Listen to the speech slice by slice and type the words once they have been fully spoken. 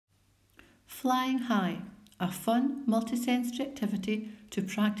Flying high, a fun, multisensory activity to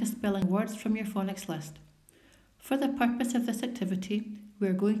practice spelling words from your phonics list. For the purpose of this activity, we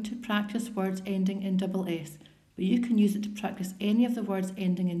are going to practice words ending in double S, but you can use it to practice any of the words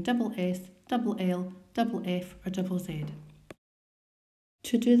ending in double S, double L, double F or double Z.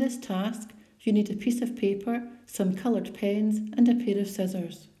 To do this task, you need a piece of paper, some coloured pens and a pair of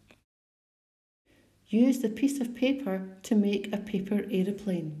scissors. Use the piece of paper to make a paper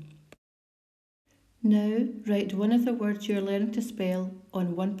aeroplane. Now write one of the words you are learning to spell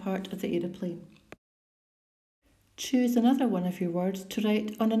on one part of the aeroplane. Choose another one of your words to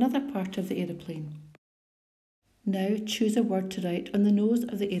write on another part of the aeroplane. Now choose a word to write on the nose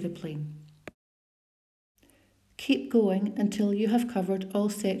of the aeroplane. Keep going until you have covered all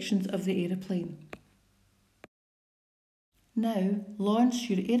sections of the aeroplane. Now launch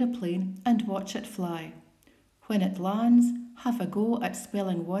your aeroplane and watch it fly. When it lands, have a go at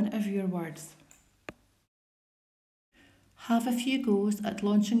spelling one of your words. Have a few goes at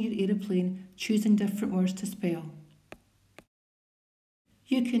launching your aeroplane, choosing different words to spell.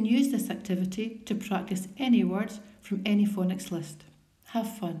 You can use this activity to practice any words from any phonics list.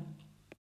 Have fun.